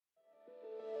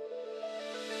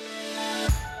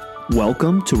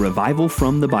Welcome to Revival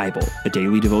from the Bible, a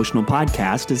daily devotional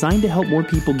podcast designed to help more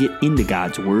people get into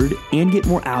God's Word and get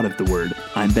more out of the Word.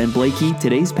 I'm Ben Blakey.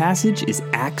 Today's passage is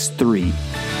Acts 3.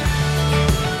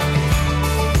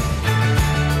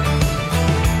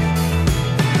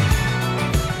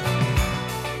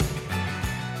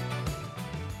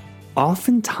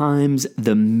 Oftentimes,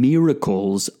 the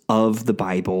miracles of the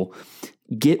Bible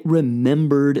get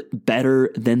remembered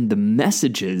better than the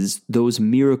messages those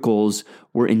miracles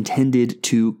were intended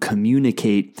to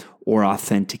communicate or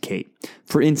authenticate.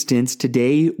 For instance,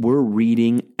 today we're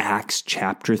reading Acts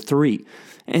chapter 3,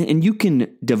 and you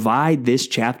can divide this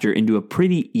chapter into a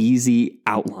pretty easy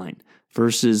outline.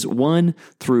 Verses 1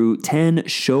 through 10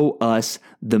 show us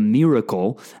the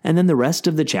miracle, and then the rest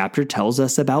of the chapter tells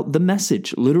us about the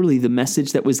message, literally the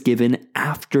message that was given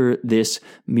after this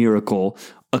miracle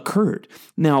occurred.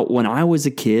 Now, when I was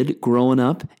a kid growing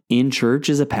up in church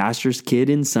as a pastor's kid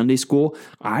in Sunday school,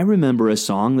 I remember a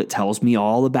song that tells me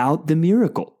all about the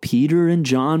miracle. Peter and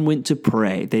John went to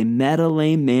pray. They met a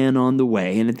lame man on the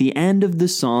way. And at the end of the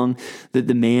song, that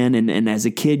the man, and as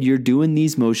a kid, you're doing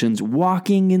these motions,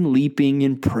 walking and leaping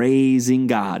and praising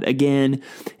God again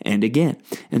and again.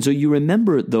 And so you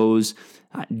remember those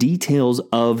details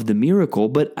of the miracle,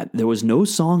 but there was no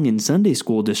song in Sunday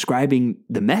school describing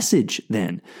the message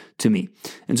then to me.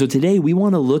 And so today we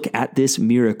want to look at this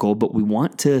miracle, but we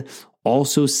want to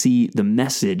also see the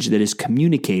message that is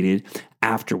communicated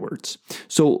afterwards.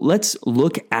 So let's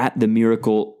look at the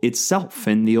miracle itself.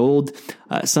 And the old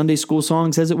Sunday school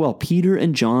song says it well. Peter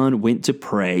and John went to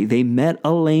pray. They met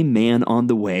a lame man on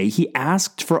the way. He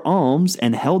asked for alms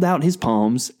and held out his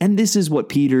palms. And this is what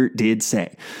Peter did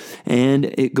say. And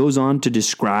it goes on to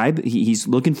describe, he's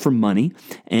looking for money.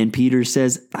 And Peter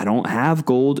says, I don't have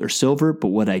gold or silver, but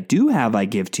what I do have I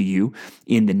give to you.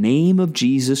 In the name of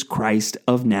Jesus Christ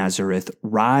of Nazareth,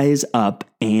 rise up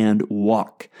and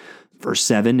walk. Verse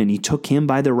 7, and he took him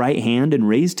by the right hand and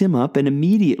raised him up, and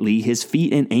immediately his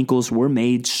feet and ankles were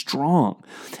made strong.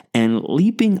 And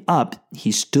leaping up,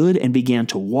 he stood and began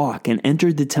to walk and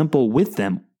entered the temple with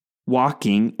them,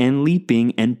 walking and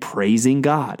leaping and praising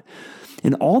God.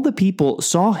 And all the people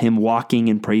saw him walking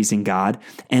and praising God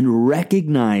and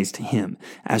recognized him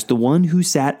as the one who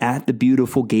sat at the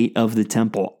beautiful gate of the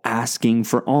temple asking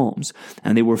for alms.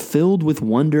 And they were filled with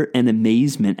wonder and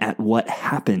amazement at what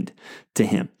happened to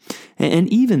him. And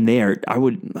even there, I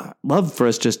would love for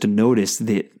us just to notice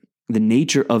the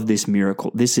nature of this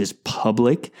miracle. This is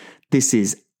public. This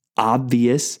is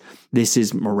obvious. This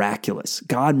is miraculous.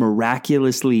 God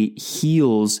miraculously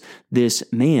heals this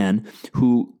man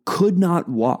who could not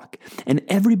walk. And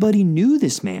everybody knew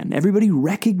this man. Everybody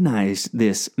recognized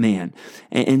this man.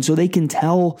 And so they can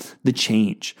tell the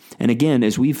change. And again,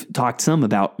 as we've talked some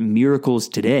about miracles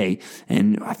today,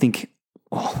 and I think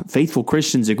faithful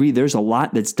Christians agree there's a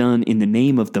lot that's done in the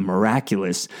name of the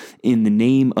miraculous, in the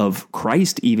name of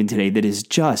Christ even today, that is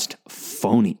just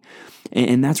phony.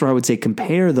 And that's where I would say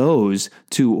compare those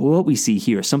to what we see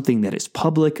here, something that is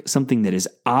public, something that is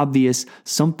obvious,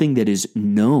 something that is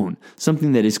known,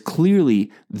 something that is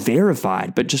clearly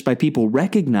verified, but just by people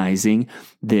recognizing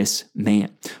this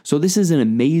man. So this is an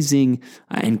amazing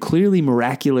and clearly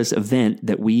miraculous event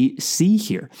that we see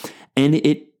here. And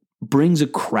it brings a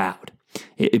crowd.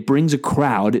 It brings a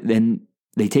crowd, and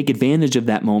they take advantage of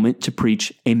that moment to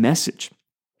preach a message.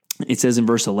 It says in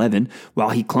verse 11, while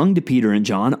he clung to Peter and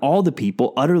John, all the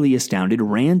people, utterly astounded,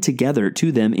 ran together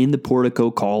to them in the portico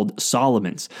called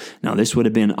Solomon's. Now, this would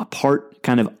have been a part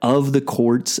kind of the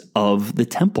courts of the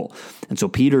temple. And so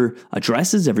Peter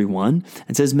addresses everyone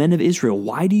and says, men of Israel,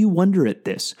 why do you wonder at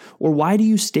this? Or why do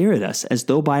you stare at us as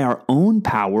though by our own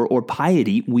power or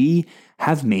piety we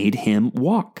have made him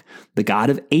walk? The God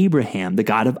of Abraham, the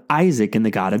God of Isaac, and the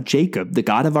God of Jacob, the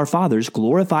God of our fathers,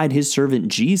 glorified his servant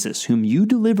Jesus, whom you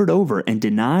delivered over and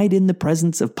denied in the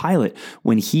presence of Pilate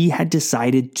when he had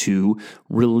decided to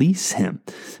release him.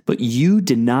 But you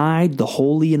denied the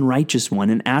holy and righteous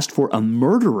one and asked for a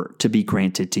murderer to be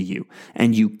granted to you,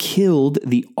 and you killed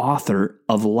the author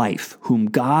of life, whom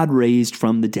God raised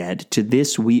from the dead. To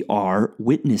this we are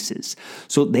witnesses.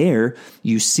 So there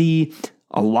you see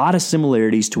a lot of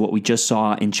similarities to what we just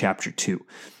saw in chapter 2.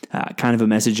 Kind of a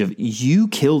message of you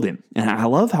killed him. And I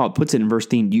love how it puts it in verse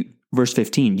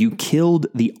 15, you killed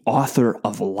the author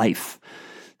of life.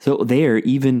 So there,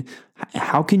 even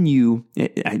how can you,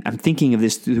 I'm thinking of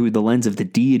this through the lens of the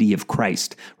deity of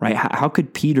Christ, right? How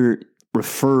could Peter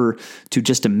refer to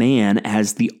just a man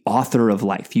as the author of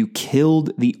life? You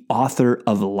killed the author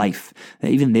of life.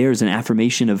 Even there is an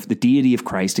affirmation of the deity of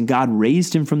Christ, and God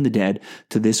raised him from the dead.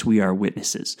 To this we are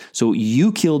witnesses. So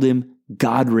you killed him,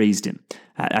 God raised him.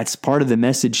 That's part of the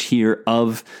message here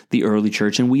of the early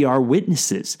church, and we are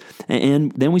witnesses.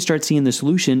 And then we start seeing the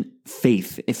solution,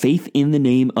 faith in the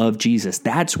name of Jesus.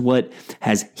 That's what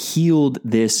has healed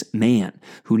this man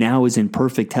who now is in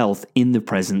perfect health in the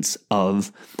presence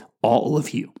of all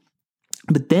of you.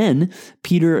 But then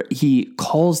Peter, he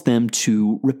calls them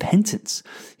to repentance.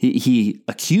 He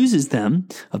accuses them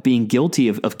of being guilty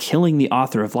of killing the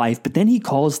author of life, but then he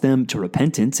calls them to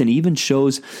repentance and even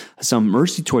shows some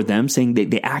mercy toward them, saying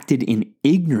that they acted in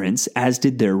ignorance, as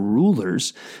did their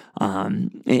rulers.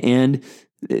 And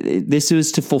this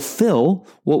was to fulfill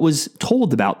what was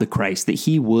told about the Christ, that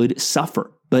he would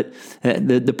suffer. But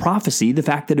the prophecy, the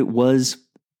fact that it was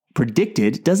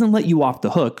predicted, doesn't let you off the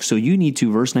hook. So you need to,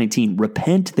 verse 19,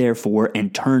 repent therefore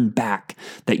and turn back,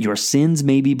 that your sins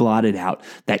may be blotted out,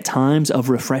 that times of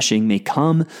refreshing may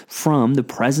come from the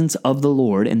presence of the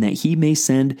Lord, and that he may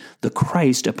send the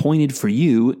Christ appointed for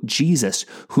you, Jesus,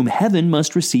 whom heaven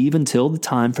must receive until the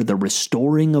time for the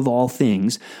restoring of all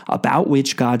things, about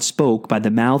which God spoke by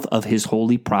the mouth of his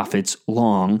holy prophets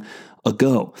long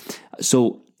ago.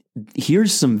 So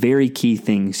here's some very key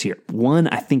things here. One,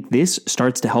 I think this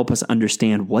starts to help us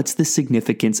understand what's the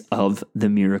significance of the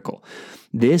miracle.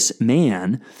 This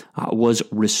man was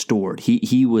restored.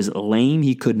 He was lame.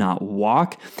 He could not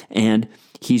walk, and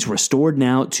he's restored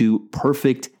now to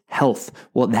perfect health.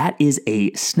 Well, that is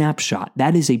a snapshot.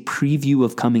 That is a preview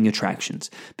of coming attractions,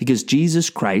 because Jesus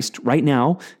Christ, right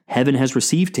now, heaven has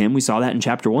received him. We saw that in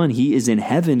chapter 1. He is in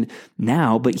heaven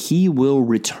now, but he will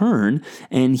return.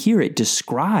 And here it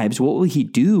describes what will he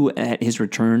do at his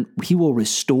return. He will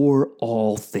restore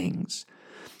all things.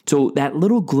 So that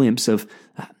little glimpse of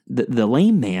the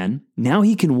lame man, now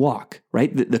he can walk,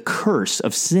 right? The curse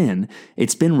of sin,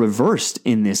 it's been reversed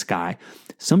in this guy.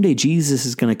 Someday Jesus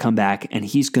is going to come back and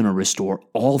he's going to restore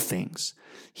all things.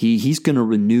 He's going to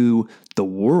renew the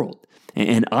world.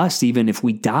 And us, even if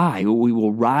we die, we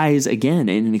will rise again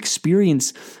and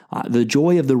experience the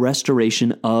joy of the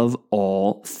restoration of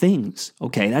all things.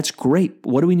 Okay, that's great.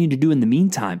 What do we need to do in the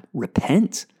meantime?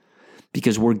 Repent.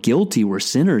 Because we're guilty, we're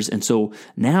sinners. And so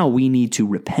now we need to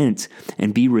repent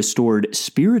and be restored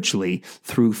spiritually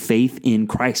through faith in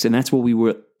Christ. And that's what we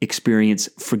will experience: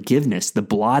 forgiveness, the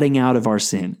blotting out of our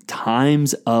sin,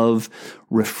 times of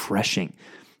refreshing.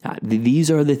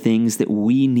 These are the things that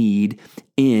we need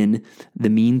in the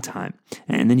meantime.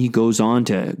 And then he goes on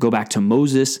to go back to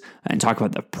Moses and talk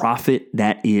about the prophet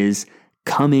that is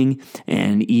coming.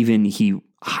 And even he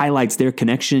highlights their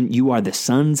connection. You are the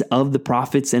sons of the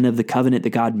prophets and of the covenant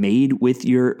that God made with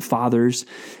your fathers.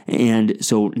 And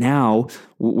so now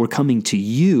we're coming to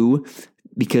you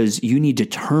because you need to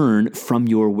turn from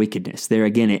your wickedness. There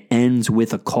again, it ends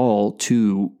with a call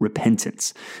to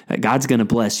repentance. God's going to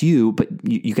bless you, but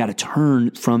you got to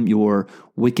turn from your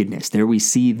wickedness. There we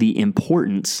see the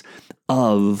importance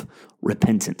of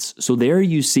repentance. So there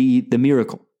you see the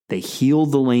miracle. They heal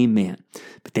the lame man.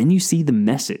 But then you see the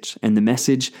message, and the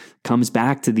message comes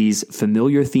back to these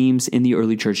familiar themes in the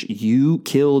early church. You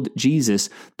killed Jesus,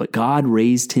 but God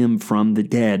raised him from the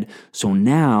dead. So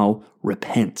now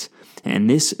repent. And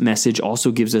this message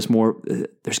also gives us more,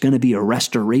 there's going to be a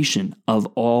restoration of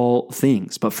all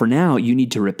things. But for now, you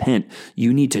need to repent.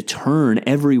 You need to turn,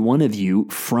 every one of you,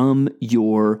 from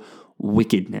your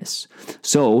wickedness.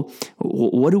 So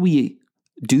what do we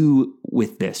do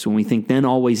with this? When we think then,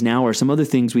 always, now, or some other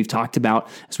things we've talked about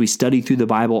as we study through the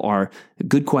Bible are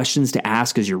good questions to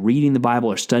ask as you're reading the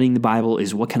Bible or studying the Bible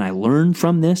is, what can I learn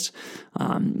from this?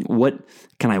 What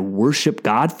can I worship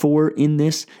God for in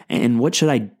this? And what should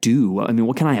I do? I mean,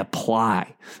 what can I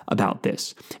apply about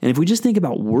this? And if we just think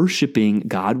about worshiping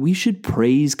God, we should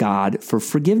praise God for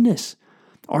forgiveness.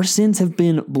 Our sins have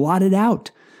been blotted out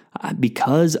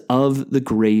because of the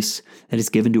grace that is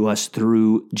given to us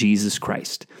through Jesus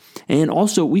Christ. And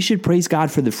also, we should praise God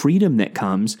for the freedom that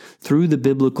comes through the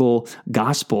biblical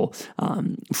gospel,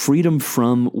 freedom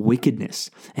from wickedness.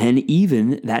 And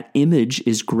even that image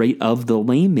is great of the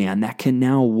lame man that can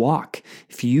now walk.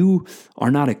 If you are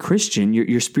not a Christian,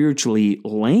 you're spiritually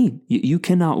lame. You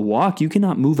cannot walk. You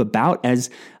cannot move about as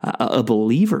a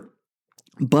believer.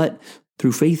 But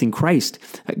through faith in Christ,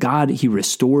 God, he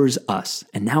restores us,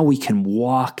 and now we can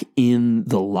walk in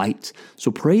the light. So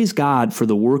praise God for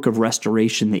the work of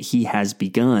restoration that he has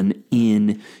begun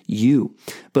in you.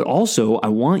 But also, I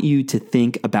want you to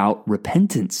think about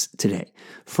repentance today.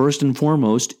 First and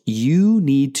foremost, you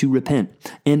need to repent.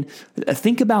 And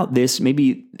think about this,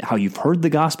 maybe how you've heard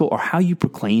the gospel or how you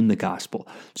proclaim the gospel.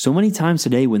 So many times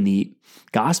today when the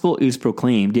gospel is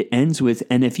proclaimed, it ends with,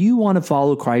 and if you want to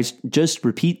follow Christ, just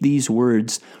repeat these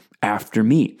words after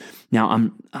me. Now,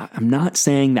 I'm not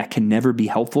saying that can never be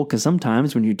helpful, because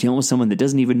sometimes when you're dealing with someone that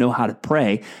doesn't even know how to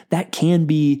pray, that can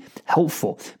be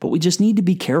helpful. But we just need to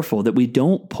be careful that we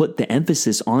don't put the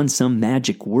emphasis on some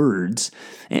magic words,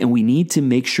 and we need to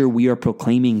make sure we are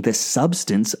proclaiming the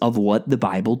substance of what the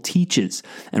Bible teaches.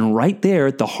 And right there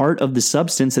at the heart of the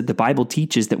substance that the Bible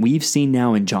teaches, that we've seen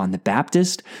now in John the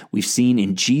Baptist, we've seen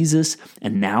in Jesus,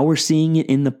 and now we're seeing it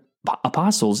in the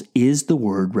apostles, is the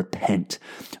word repent.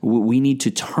 We need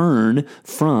to turn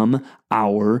from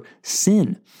our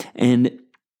sin. And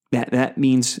that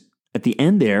means at the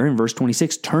end there in verse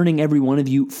 26, turning every one of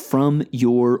you from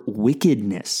your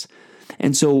wickedness.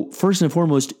 And so first and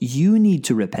foremost, you need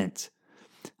to repent.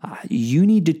 You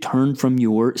need to turn from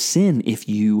your sin if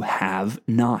you have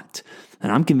not.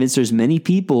 And I'm convinced there's many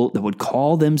people that would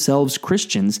call themselves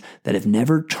Christians that have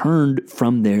never turned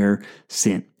from their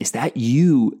sin. Is that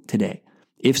you today?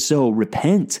 If so,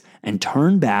 repent and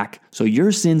turn back so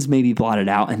your sins may be blotted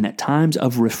out and that times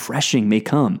of refreshing may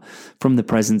come from the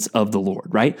presence of the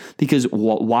Lord, right? Because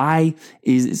why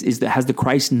has the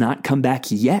Christ not come back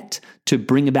yet to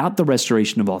bring about the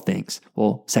restoration of all things?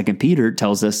 Well, 2 Peter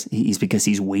tells us he's because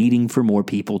he's waiting for more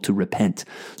people to repent.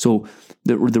 So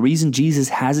the reason Jesus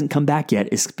hasn't come back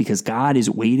yet is because God is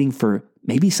waiting for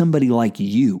maybe somebody like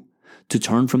you to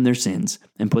turn from their sins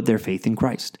and put their faith in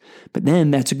Christ. But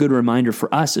then that's a good reminder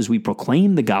for us as we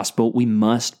proclaim the gospel, we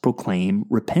must proclaim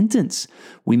repentance.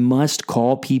 We must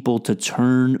call people to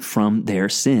turn from their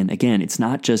sin. Again, it's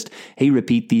not just, hey,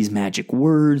 repeat these magic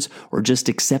words or just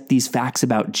accept these facts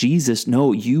about Jesus.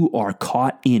 No, you are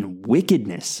caught in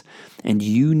wickedness and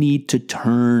you need to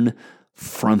turn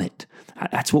from it.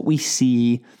 That's what we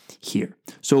see here.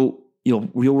 So you'll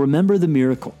remember the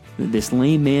miracle. This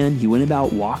lame man, he went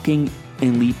about walking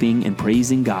and leaping and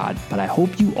praising God. But I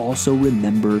hope you also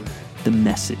remember the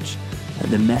message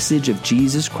of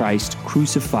Jesus Christ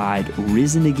crucified,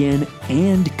 risen again,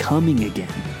 and coming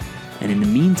again. And in the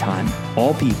meantime,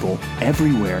 all people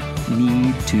everywhere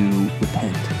need to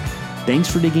repent.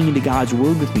 Thanks for digging into God's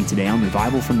Word with me today on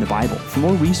Revival from the Bible. For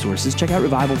more resources, check out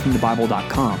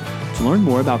revivalfromthebible.com. To learn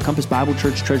more about Compass Bible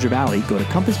Church Treasure Valley, go to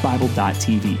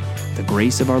compassbible.tv. The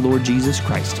grace of our Lord Jesus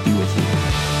Christ be with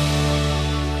you.